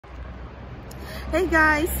Hey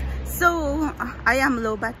guys, so I am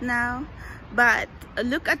Lobat now, but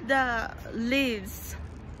look at the leaves.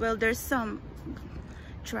 Well, there's some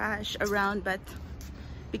trash around, but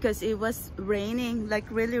because it was raining, like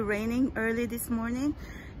really raining early this morning.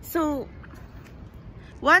 So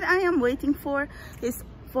what I am waiting for is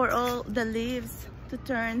for all the leaves to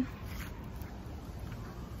turn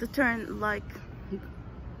like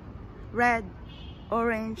red,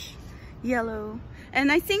 orange, yellow.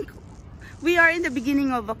 And I think we are in the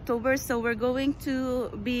beginning of October, so we're going to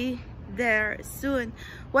be there soon.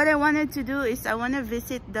 What I wanted to do is I want to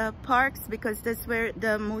visit the parks because that's where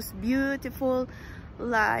the most beautiful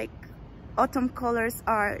like autumn colors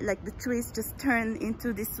are. Like the trees just turn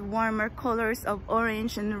into these warmer colors of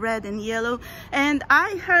orange and red and yellow, and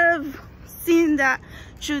I have seen that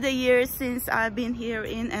through the years since I've been here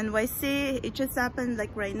in NYC. It just happened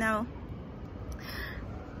like right now.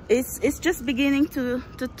 It's just beginning to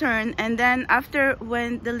turn, and then after,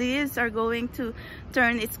 when the leaves are going to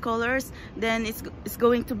turn its colors, then it's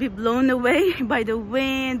going to be blown away by the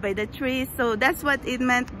wind, by the trees. So that's what it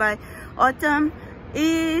meant by autumn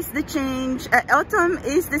is the change. Autumn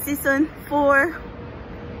is the season for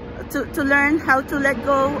to learn how to let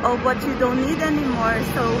go of what you don't need anymore,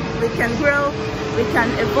 so we can grow, we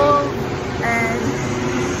can evolve. And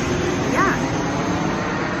yeah,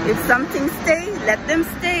 if something stay, let them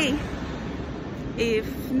stay.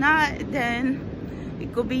 If not, then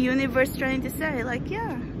it could be universe trying to say like,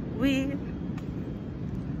 yeah, we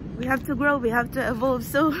have to grow, we have to evolve.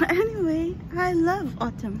 So anyway, I love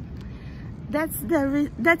autumn. That's the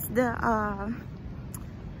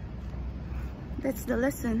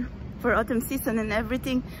lesson for autumn season. And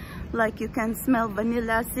everything, like you can smell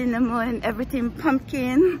vanilla, cinnamon, everything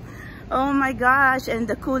pumpkin. Oh my gosh, and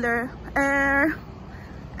the cooler air.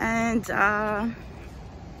 And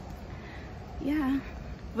yeah,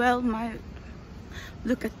 well,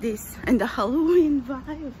 look at this, and the Halloween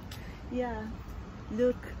vibe. Yeah,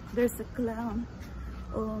 look, there's a clown.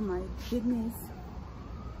 Oh my goodness,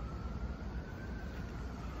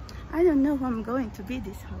 I don't know who I'm going to be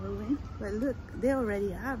this Halloween, but look, they already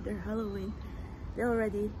have their Halloween. They're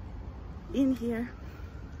already in here.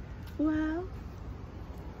 Wow.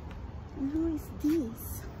 And who is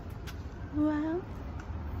this? Wow.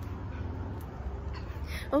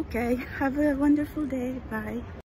 Okay, have a wonderful day. Bye.